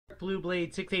Blue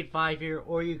Blade 685 here,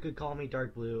 or you could call me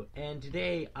Dark Blue. And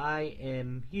today I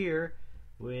am here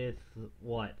with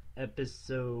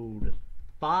episode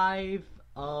 5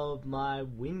 of my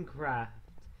WynnCraft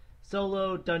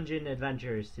solo dungeon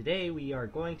adventures. Today we are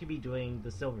going to be doing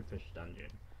the Silverfish dungeon.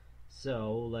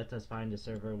 So let us find a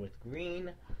server with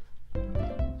green.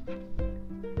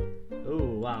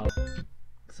 Oh wow!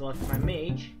 Select my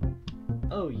mage.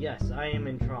 Oh yes, I am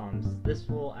in Troms. This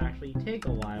will actually take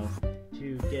a while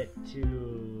to get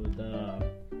to the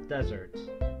desert.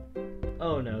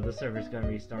 Oh no, the server's gonna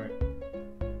restart.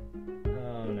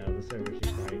 Oh no, the server's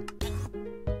restarting.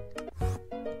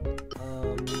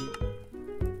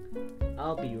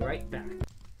 I'll be right back.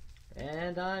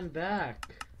 And I'm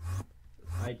back.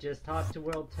 I just hopped to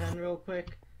World 10 real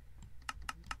quick.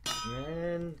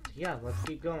 And yeah, let's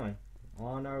keep going.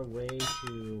 On our way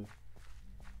to...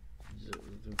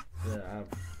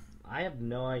 I have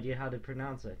no idea how to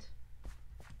pronounce it.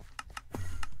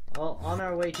 Well, on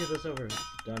our way to the Silverfish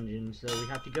dungeon, so we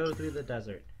have to go through the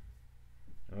desert.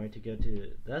 In order to go to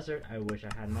the desert, I wish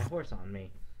I had my horse on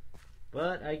me.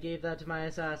 But I gave that to my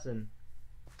assassin.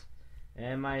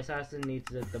 And my assassin needs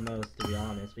it the most, to be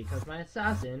honest, because my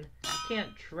assassin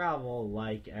can't travel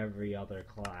like every other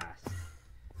class.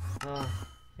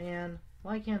 Man,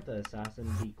 why can't the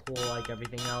assassin be cool like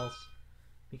everything else?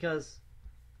 Because,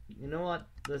 you know what,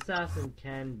 the assassin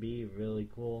can be really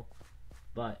cool,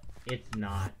 but it's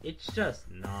not. It's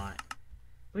just not.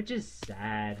 Which is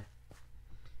sad.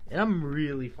 And I'm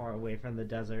really far away from the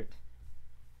desert.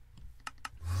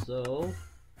 So,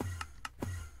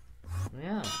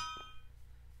 yeah.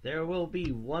 There will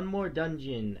be one more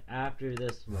dungeon after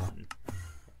this one.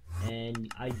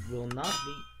 And I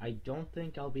don't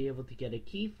think I'll be able to get a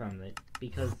key from it,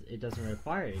 because it doesn't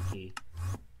require a key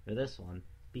for this one.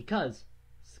 Because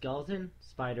skeleton,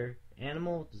 spider,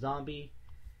 animal, zombie,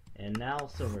 and now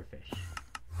silverfish.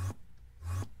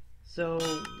 So,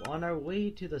 on our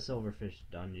way to the Silverfish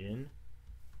dungeon,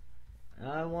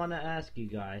 I want to ask you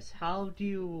guys, how did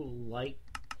you like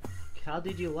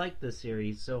the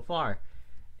series so far?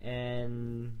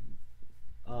 And,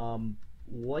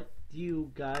 what do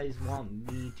you guys want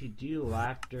me to do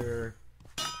after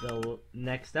the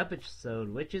next episode,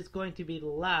 which is going to be the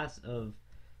last of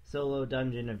Solo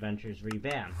Dungeon Adventures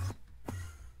Revamped.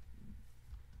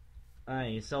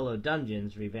 Solo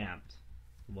Dungeons Revamped.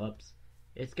 Whoops.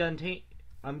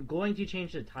 I'm going to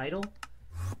change the title,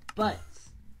 but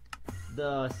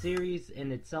the series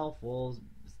in itself will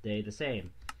stay the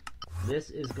same. This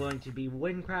is going to be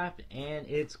WynnCraft, and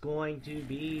it's going to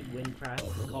be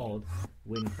called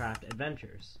WynnCraft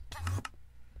Adventures.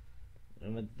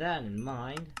 And with that in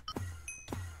mind,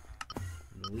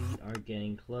 we are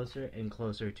getting closer and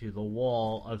closer to the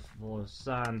wall of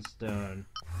sandstone.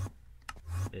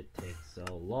 It takes so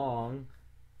long.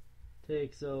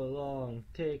 Takes so long.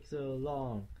 Takes so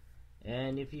long.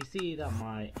 And if you see that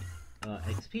my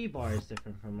XP bar is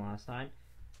different from last time,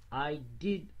 I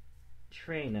did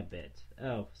train a bit.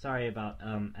 Oh, sorry about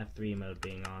F3 mode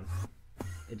being on.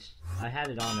 I had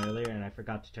it on earlier and I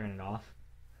forgot to turn it off.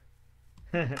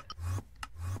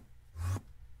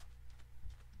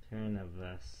 Turn of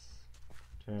this.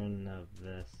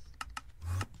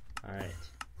 Alright.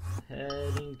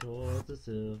 Heading towards the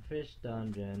Silverfish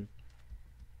dungeon.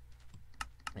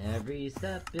 Every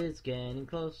step is getting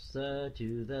closer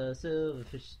to the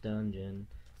Silverfish dungeon.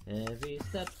 Every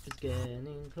step is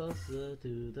getting closer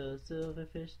to the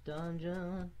Silverfish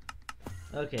dungeon.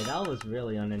 Okay, that was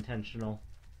really unintentional.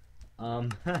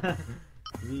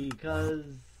 Because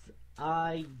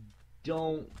I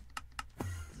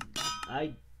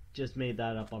just made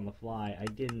that up on the fly. I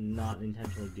did not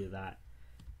intentionally do that.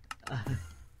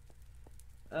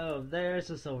 Oh, there's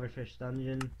a Silverfish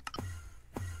dungeon.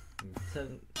 It took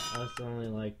us only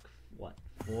like,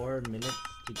 4 minutes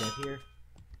to get here?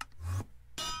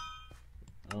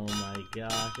 Oh my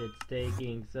gosh, it's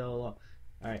taking so long.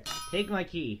 Alright, take my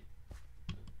key.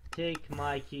 Take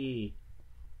my key.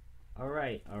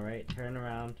 Alright, turn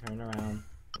around.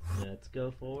 Let's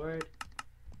go forward.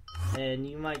 And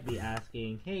you might be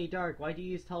asking, hey Dark, why do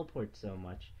you use teleport so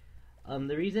much?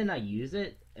 The reason I use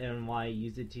it, and why I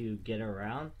use it to get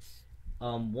around,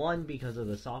 one, because of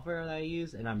the software that I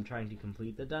use, and I'm trying to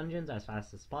complete the dungeons as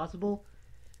fast as possible,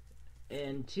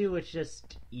 and two, it's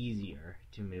just easier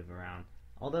to move around,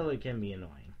 although it can be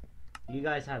annoying. You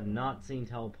guys have not seen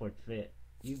teleport fit.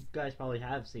 You guys probably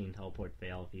have seen teleport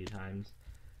fail a few times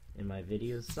in my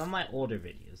videos, some of my older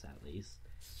videos at least.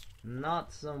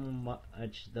 Not so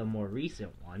much the more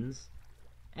recent ones.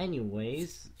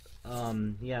 Anyways,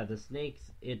 yeah, the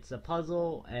snakes, it's a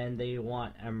puzzle, and they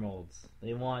want emeralds.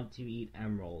 They want to eat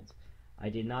emeralds. I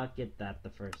did not get that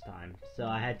the first time, so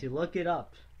I had to look it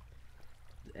up.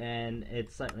 And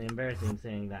it's slightly embarrassing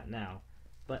saying that now.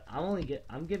 But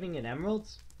I'm giving it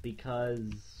emeralds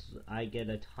because I get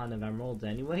a ton of emeralds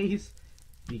anyways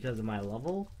because of my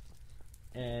level.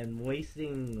 And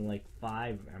wasting like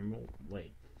 5 emeralds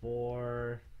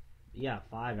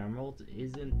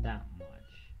isn't that much.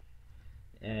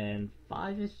 And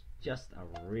 5 is just a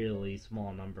really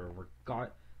small number,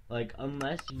 like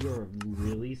unless you're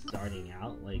really starting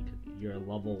out, like you're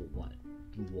level 1,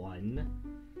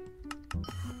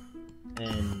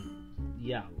 and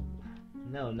yeah,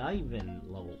 no, not even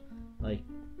level, like,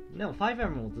 no, 5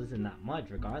 emeralds isn't that much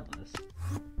regardless.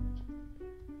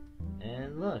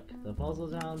 And look, the puzzle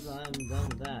sounds, I'm done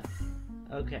with that.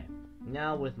 Okay,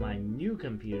 now with my new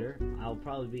computer, I'll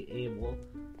probably be able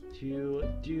to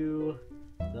do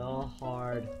the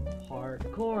hard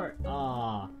parkour.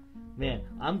 Ah, man,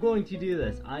 I'm going to do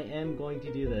this. I am going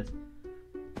to do this.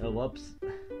 Oh, whoops.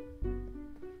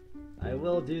 I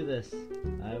will do this.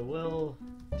 I will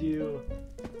do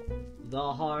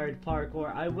the hard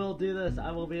parkour. I will do this.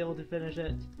 I will be able to finish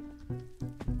it.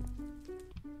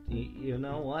 You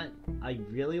know what? I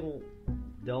really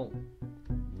don't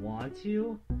want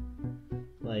to.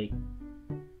 Like,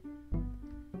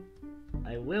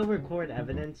 I will record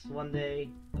evidence one day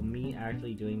of me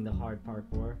actually doing the hard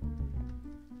parkour.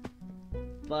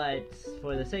 But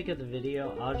for the sake of the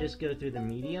video, I'll just go through the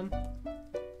medium.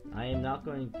 I am not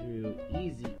going through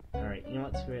easy. Alright, you know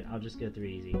what? Screw it. I'll just go through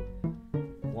easy.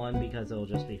 One, because it'll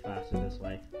just be faster this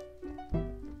way.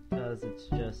 Because it's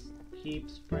just keep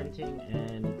sprinting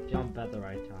and jump at the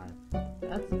right time.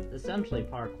 That's essentially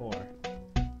parkour.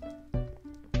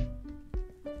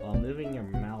 While moving your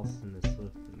mouse in the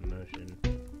swift motion.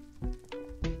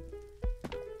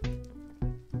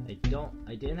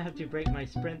 I didn't have to break my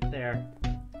sprint there.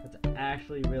 That's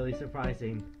actually really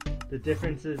surprising. The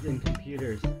differences in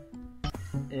computers.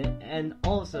 And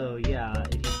also, yeah,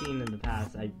 if you've seen in the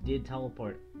past, I did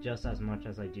teleport just as much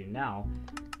as I do now.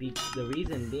 The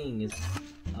reason being is,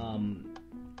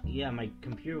 yeah, my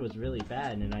computer was really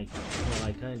bad, and I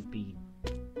couldn't be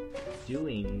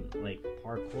doing, like,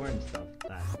 parkour and stuff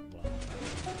that well.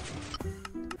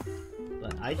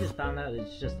 But I just found out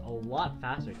it's just a lot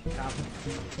faster to travel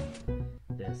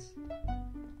this.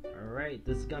 Alright,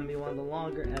 this is gonna be one of the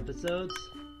longer episodes.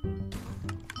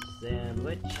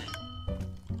 Sandwich.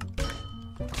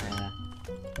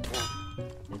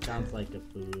 It sounds like a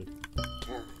food.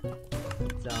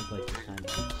 It sounds like the kind of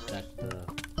food that the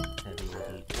heavy would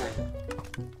eat.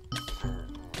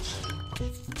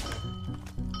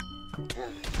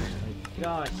 Oh my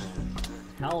gosh!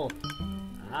 Help!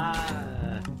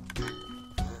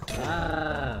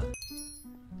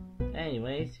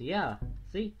 Anyways, yeah.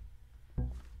 See?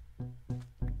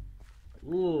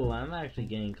 Ooh, I'm actually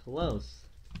getting close.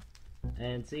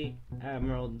 And see,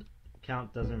 emerald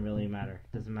count doesn't really matter.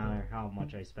 Doesn't matter how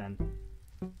much I spend.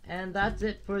 And that's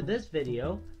it for this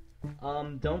video.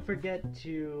 Don't forget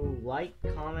to like,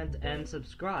 comment, and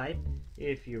subscribe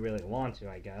if you really want to,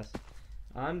 I guess.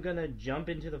 I'm gonna jump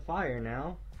into the fire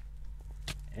now.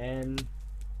 And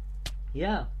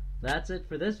yeah, that's it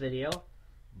for this video.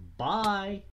 Bye!